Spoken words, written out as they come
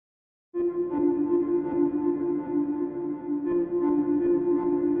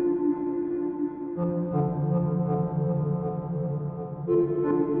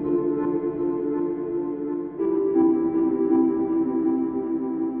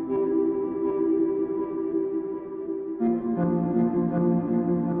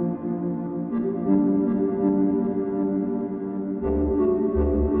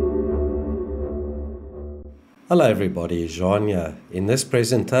Hello everybody, Jean here. In this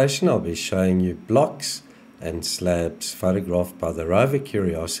presentation I'll be showing you blocks and slabs photographed by the Rover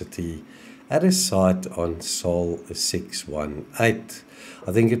Curiosity at a site on Sol 618.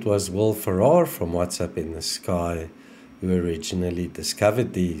 I think it was Will Farrar from What's Up in the Sky who originally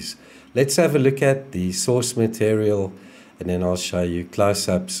discovered these. Let's have a look at the source material and then I'll show you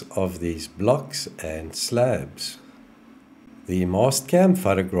close-ups of these blocks and slabs. The Mastcam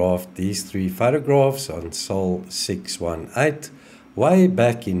photographed these three photographs on Sol 618 way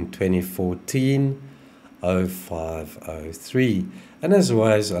back in 2014-0503, and as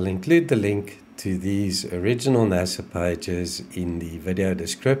always I'll include the link to these original NASA pages in the video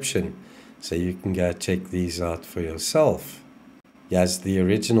description so you can go check these out for yourself. Here's the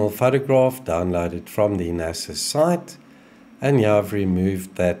original photograph downloaded from the NASA site, and here I've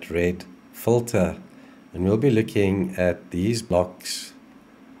removed that red filter. And we'll be looking at these blocks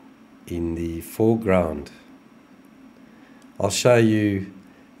in the foreground. I'll show you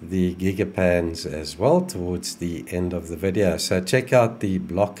the gigapans as well towards the end of the video. So check out the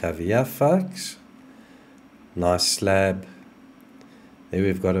block over here, folks. Nice slab. There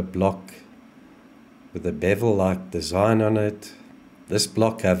we've got a block with a bevel-like design on it. This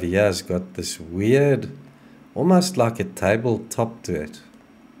block over here has got this weird, almost like a tabletop to it.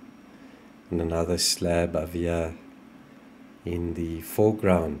 And another slab over here in the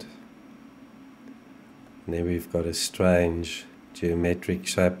foreground. And then we've got a strange geometric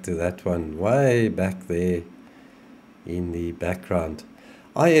shape to that one way back there in the background.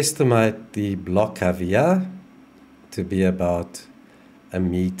 I estimate the block over here to be about a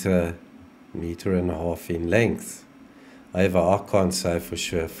metre and a half in length. However, I can't say for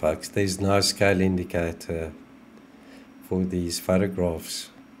sure, folks. There's no scale indicator for these photographs.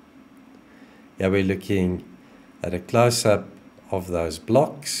 Here we're looking at a close-up of those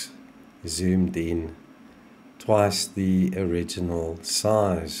blocks, zoomed in, twice the original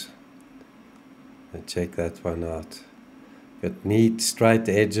size. And check that one out. Got neat straight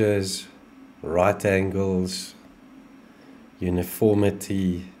edges, right angles,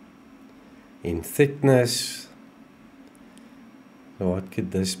 uniformity in thickness. So what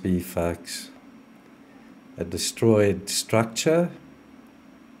could this be, folks? A destroyed structure.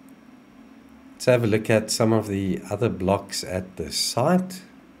 Let's have a look at some of the other blocks at the site.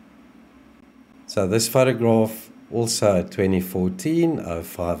 So this photograph, also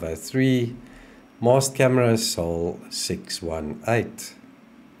 2014-0503, Mast Camera Sol 618.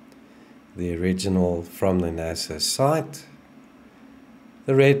 The original from the NASA site.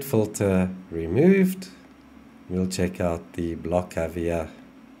 The red filter removed. We'll check out the block over here.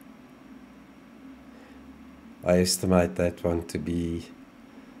 I estimate that one to be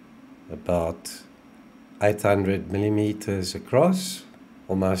about 800 millimeters across,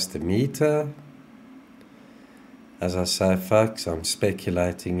 almost a meter. As I say, folks, I'm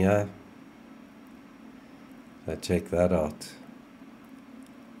speculating here. So check that out.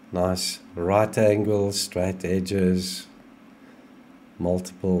 Nice right angles, straight edges,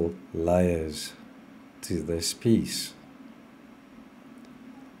 multiple layers to this piece.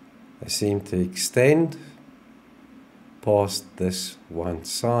 They seem to extend past this one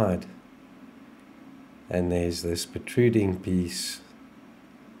side. And there's this protruding piece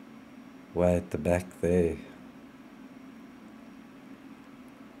way at the back there.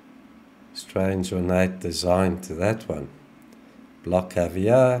 Strange ornate design to that one. Block over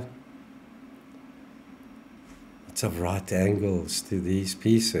here. Lots of right angles to these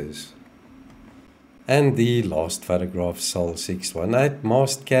pieces. And the last photograph, Sol 618,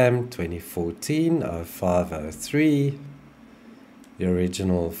 Mastcam 2014-0503. The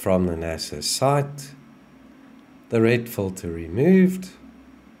original from the NASA site. The red filter removed.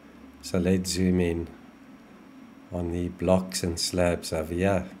 So let's zoom in on the blocks and slabs over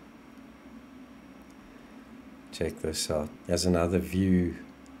here. Check this out. Here's another view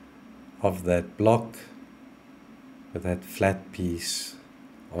of that block with that flat piece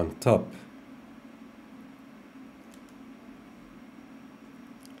on top.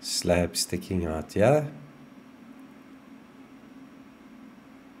 Slab sticking out here.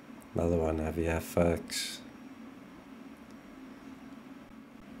 Another one over here, folks.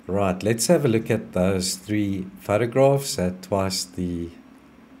 Right, let's have a look at those three photographs at twice the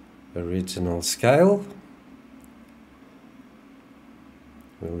original scale.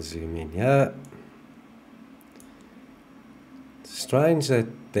 We'll zoom in here. It's strange that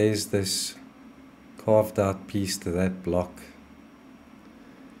there's this carved out piece to that block.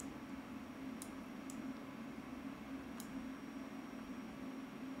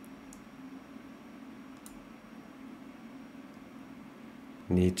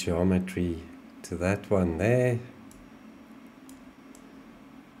 Neat geometry to that one there.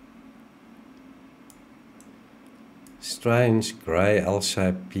 Strange grey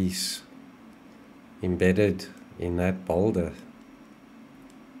L-shaped piece embedded in that boulder.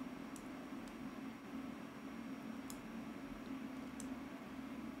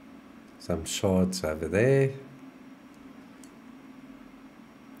 Some shards over there.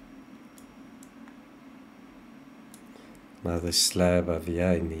 Another slab over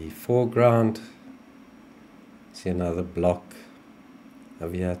here in the foreground. See another block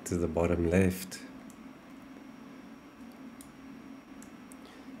over here to the bottom left.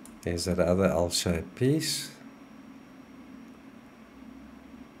 There's that other L-shaped piece.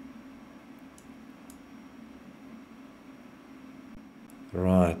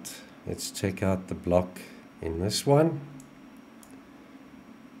 Right, let's check out the block in this one.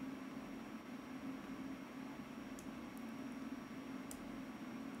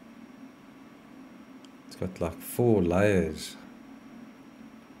 It's got like 4 layers.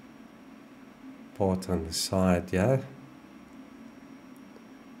 Part on the side, yeah.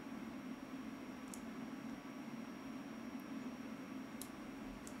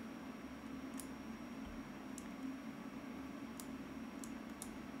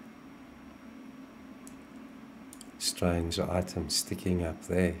 Strange item sticking up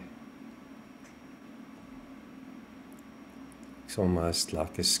there. It's almost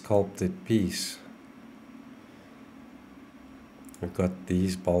like a sculpted piece. We've got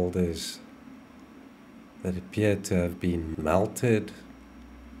these boulders that appear to have been melted.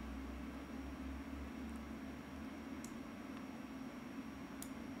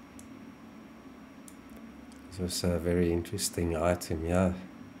 It's also a very interesting item here.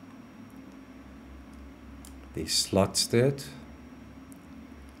 These slots to it,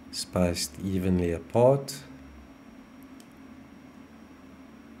 spaced evenly apart.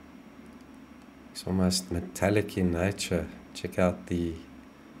 It's almost metallic in nature. Check out the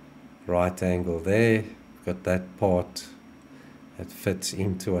right angle there. We've got that part that fits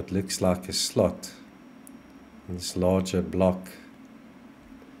into what looks like a slot in this larger block.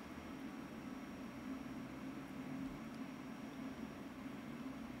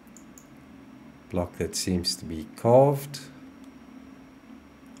 Block that seems to be carved,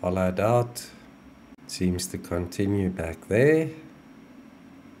 hollowed out, seems to continue back there,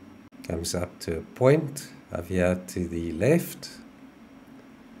 comes up to a point over here to the left,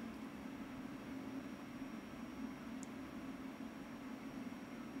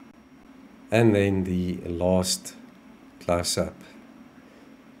 and then the last close-up.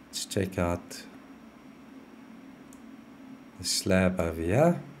 Let's check out the slab over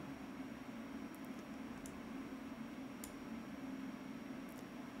here.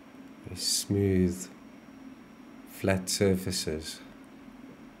 Smooth, flat surfaces.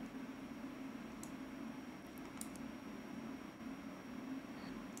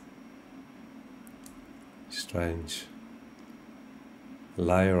 Strange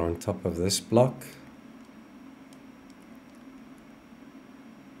layer on top of this block.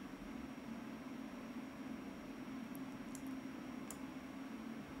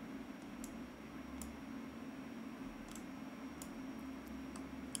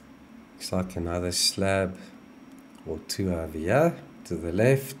 Looks like another slab or 2 over here to the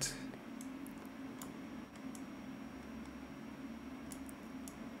left.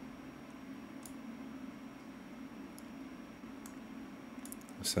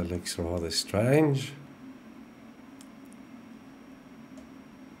 Also looks rather strange.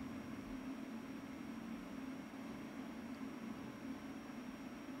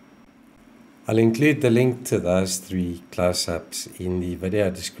 I'll include the link to those 3 close-ups in the video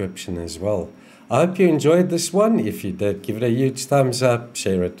description as well. I hope you enjoyed this one. If you did, give it a huge thumbs up,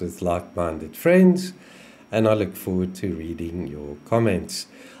 share it with like-minded friends, and I look forward to reading your comments.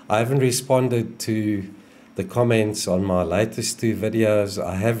 I haven't responded to the comments on my latest 2 videos.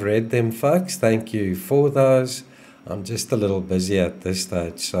 I have read them, folks. Thank you for those. I'm just a little busy at this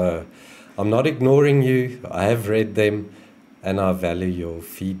stage, so I'm not ignoring you. I have read them, and I value your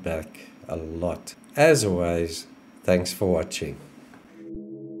feedback a lot. As always, thanks for watching.